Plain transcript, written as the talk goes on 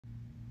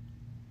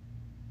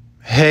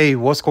Hey,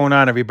 what's going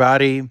on,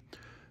 everybody?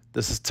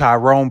 This is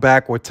Tyrone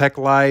back with Tech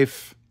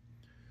Life.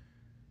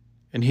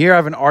 And here I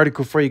have an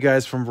article for you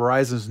guys from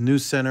Verizon's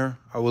News Center.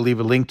 I will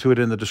leave a link to it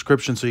in the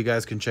description so you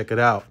guys can check it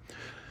out.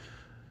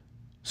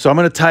 So I'm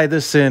going to tie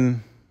this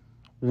in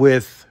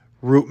with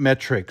root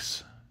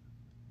metrics.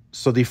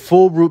 So the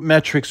full root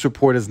metrics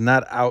report is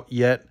not out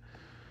yet,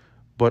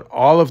 but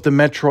all of the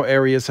metro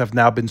areas have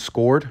now been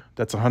scored.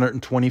 That's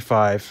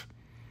 125.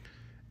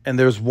 And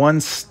there's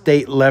one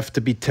state left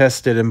to be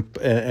tested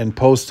and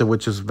posted,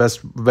 which is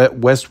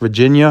West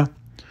Virginia.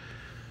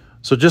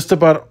 So just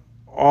about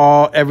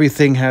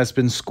everything has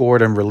been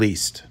scored and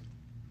released.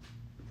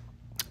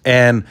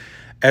 And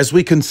as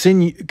we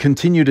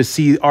continue to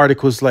see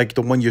articles like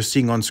the one you're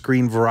seeing on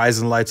screen,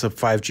 Verizon lights up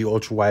 5G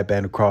ultra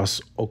wideband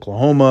across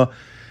Oklahoma.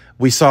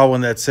 We saw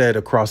one that said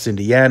across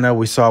Indiana.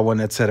 We saw one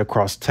that said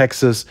across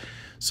Texas.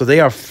 So they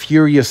are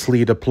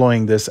furiously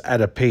deploying this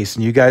at a pace.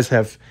 And you guys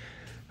have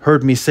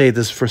heard me say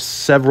this for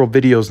several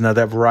videos now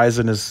that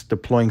Verizon is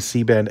deploying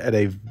C-band at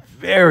a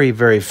very,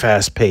 very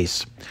fast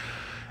pace.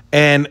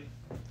 And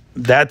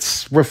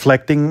that's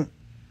reflecting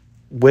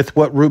with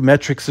what root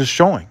metrics is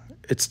showing.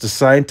 It's the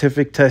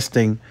scientific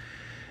testing.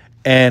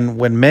 And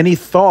when many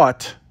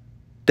thought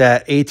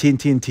that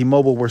AT&T and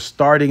T-Mobile were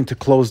starting to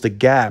close the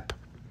gap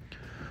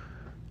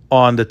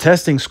on the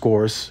testing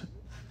scores,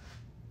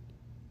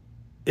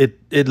 it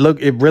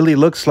really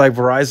looks like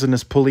Verizon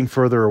is pulling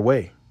further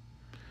away.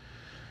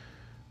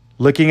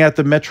 Looking at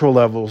the metro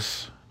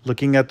levels,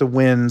 looking at the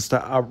wins,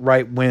 the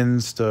outright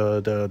wins,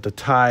 the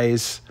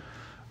ties,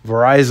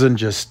 Verizon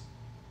just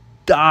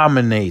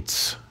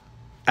dominates,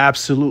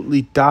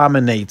 absolutely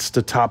dominates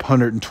the top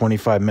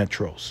 125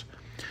 metros.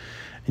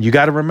 And you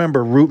got to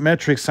remember, root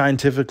metrics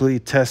scientifically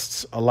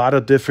tests a lot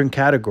of different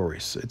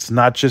categories. It's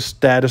not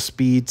just data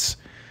speeds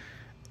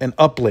and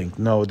uplink.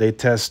 No, they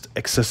test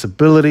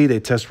accessibility, they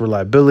test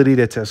reliability,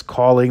 they test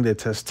calling, they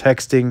test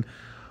texting.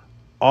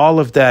 All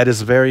of that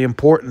is very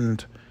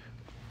important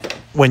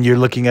when you're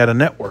looking at a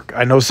network.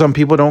 I know some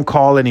people don't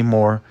call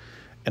anymore,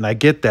 and I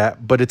get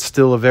that, but it's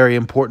still a very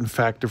important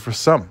factor for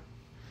some.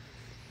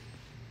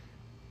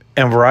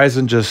 And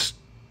Verizon just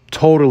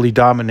totally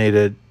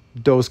dominated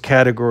those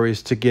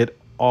categories to get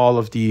all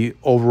of the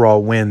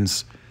overall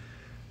wins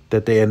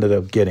that they ended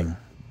up getting.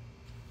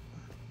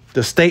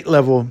 The state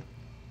level,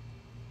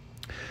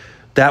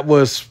 that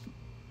was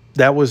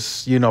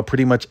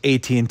pretty much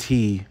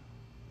AT&T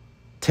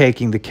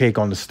taking the cake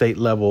on the state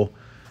level,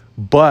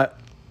 but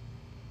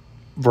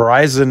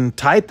Verizon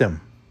tied them.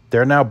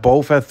 They're now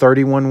both at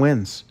 31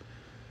 wins.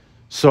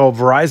 So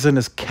Verizon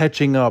is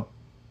catching up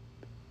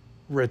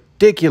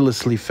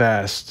ridiculously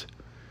fast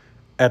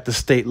at the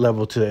state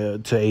level to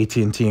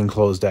AT&T and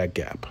close that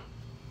gap.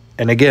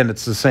 And again,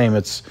 it's the same.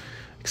 It's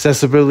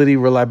accessibility,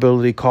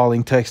 reliability,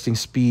 calling, texting,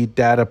 speed,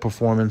 data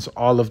performance.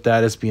 All of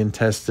that is being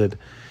tested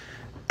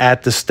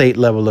at the state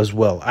level as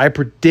well. I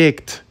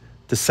predict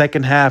the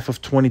second half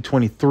of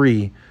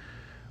 2023,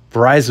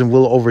 Verizon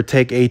will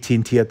overtake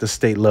AT&T at the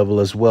state level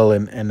as well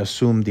and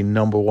assume the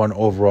 #1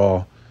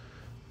 overall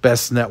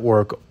best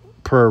network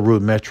per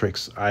root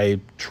metrics.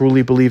 I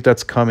truly believe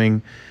that's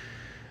coming.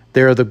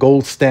 They're the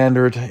gold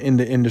standard in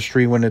the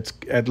industry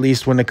at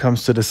least when it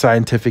comes to the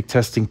scientific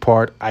testing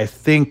part. I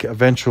think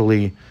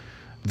eventually,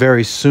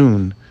 very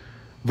soon,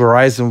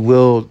 Verizon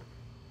will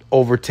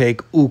overtake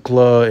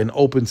Ookla and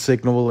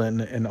OpenSignal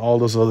and all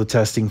those other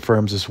testing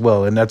firms as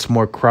well. And that's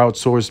more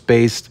crowdsourced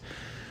based.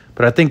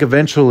 But I think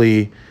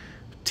eventually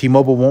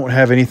T-Mobile won't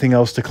have anything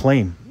else to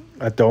claim.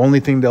 The only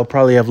thing they'll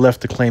probably have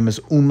left to claim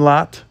is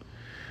Umlaut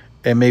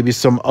and maybe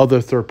some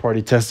other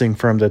third-party testing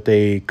firm that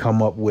they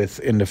come up with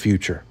in the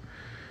future.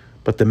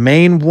 But the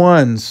main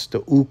ones,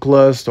 the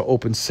Ooklas, the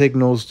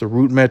OpenSignals, the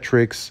root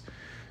metrics,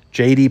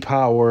 JD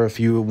Power, if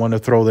you want to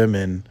throw them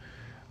in,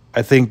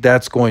 I think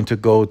that's going to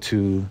go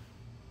to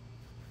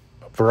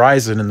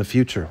Verizon in the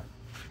future.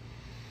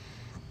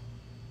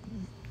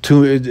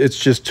 It's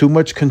just too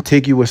much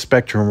contiguous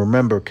spectrum.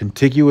 Remember,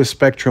 contiguous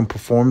spectrum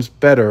performs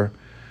better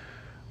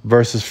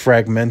versus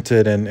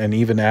fragmented and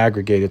even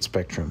aggregated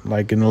spectrum.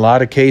 Like in a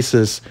lot of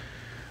cases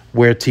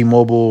where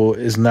T-Mobile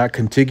is not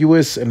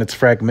contiguous and it's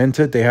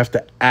fragmented, they have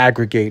to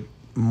aggregate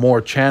more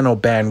channel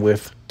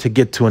bandwidth to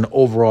get to an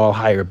overall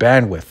higher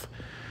bandwidth.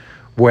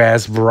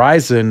 Whereas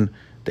Verizon,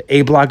 the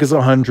A block is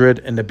 100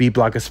 and the B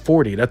block is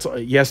 40.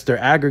 Yes, they're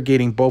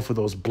aggregating both of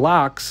those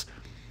blocks,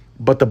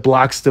 but the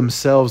blocks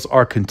themselves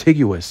are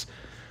contiguous.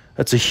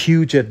 That's a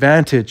huge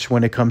advantage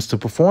when it comes to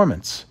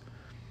performance.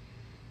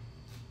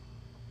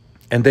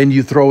 And then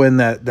you throw in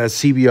that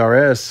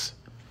CBRS,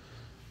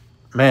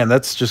 man,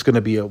 that's just going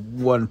to be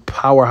one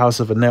powerhouse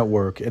of a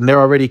network. And they're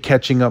already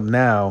catching up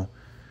now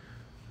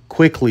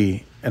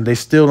quickly, and they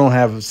still don't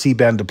have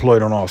C-band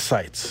deployed on all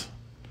sites.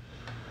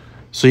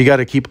 So you got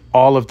to keep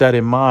all of that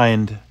in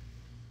mind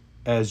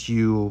as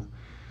you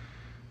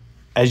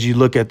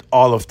look at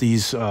all of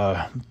these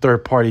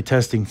third-party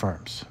testing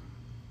firms.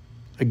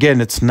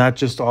 Again, it's not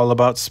just all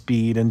about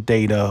speed and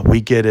data.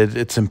 We get it.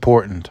 It's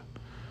important.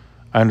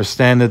 I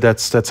understand that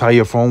that's how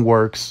your phone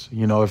works.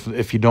 You know,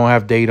 if you don't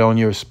have data on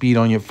your speed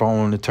on your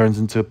phone, it turns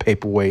into a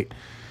paperweight.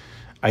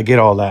 I get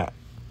all that.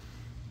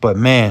 But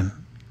man,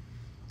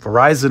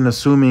 Verizon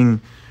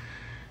assuming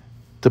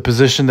the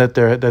position that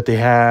they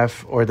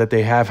have or that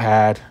they have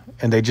had,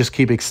 and they just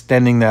keep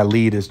extending that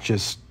lead is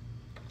just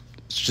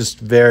it's just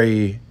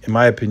very, in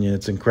my opinion,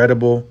 it's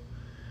incredible.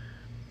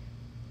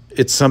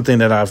 It's something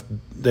that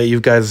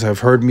you guys have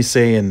heard me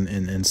say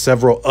in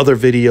several other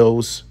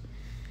videos.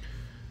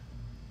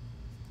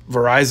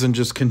 Verizon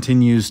just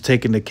continues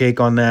taking the cake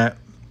on that.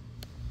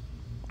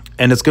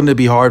 And it's going to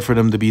be hard for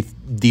them to be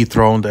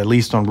dethroned, at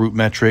least on root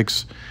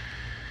metrics.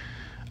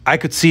 I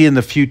could see in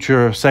the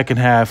future, second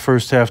half,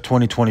 first half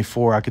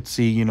 2024, I could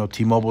see, you know,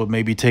 T-Mobile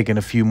maybe taking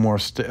a few more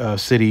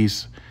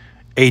cities,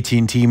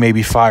 AT&T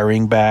maybe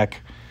firing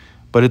back.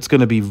 But it's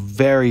going to be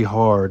very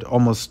hard,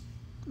 almost,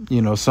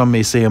 you know, some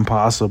may say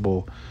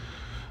impossible,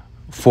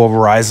 for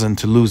Verizon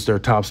to lose their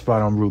top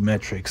spot on root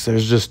metrics.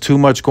 There's just too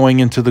much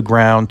going into the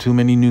ground, too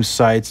many new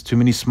sites, too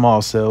many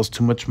small cells,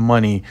 too much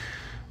money,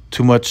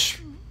 too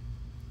much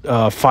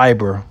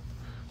fiber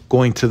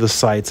going to the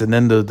sites. And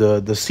then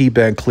the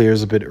C-band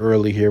clears a bit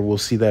early here. We'll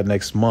see that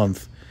next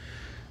month.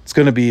 It's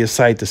going to be a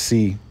sight to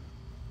see.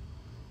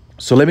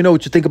 So let me know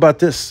what you think about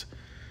this.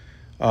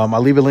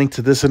 I'll leave a link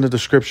to this in the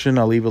description.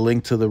 I'll leave a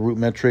link to the root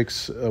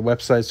metrics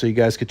website so you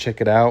guys could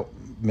check it out.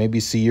 Maybe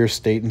see your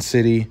state and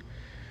city.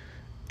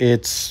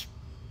 It's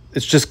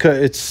just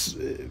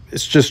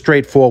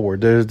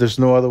straightforward. There's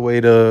no other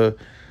way to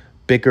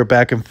bicker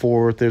back and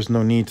forth. There's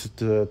no need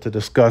to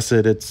discuss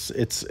it.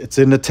 It's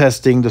in the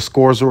testing. The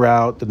scores are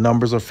out. The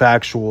numbers are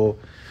factual.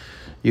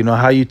 You know,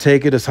 how you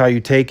take it is how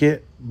you take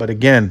it. But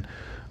again,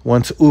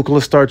 once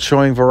Ookla starts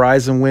showing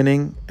Verizon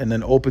winning and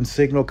then Open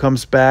Signal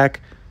comes back,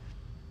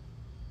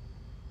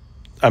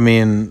 I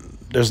mean,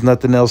 there's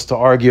nothing else to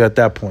argue at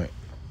that point,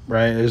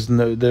 right? There's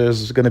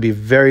going to be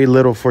very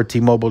little for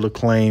T-Mobile to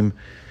claim,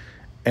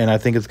 and I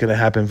think it's going to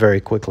happen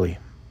very quickly.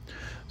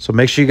 So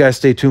make sure you guys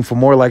stay tuned for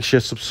more. Like,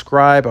 share,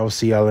 subscribe. I will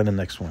see y'all in the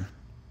next one.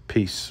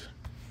 Peace.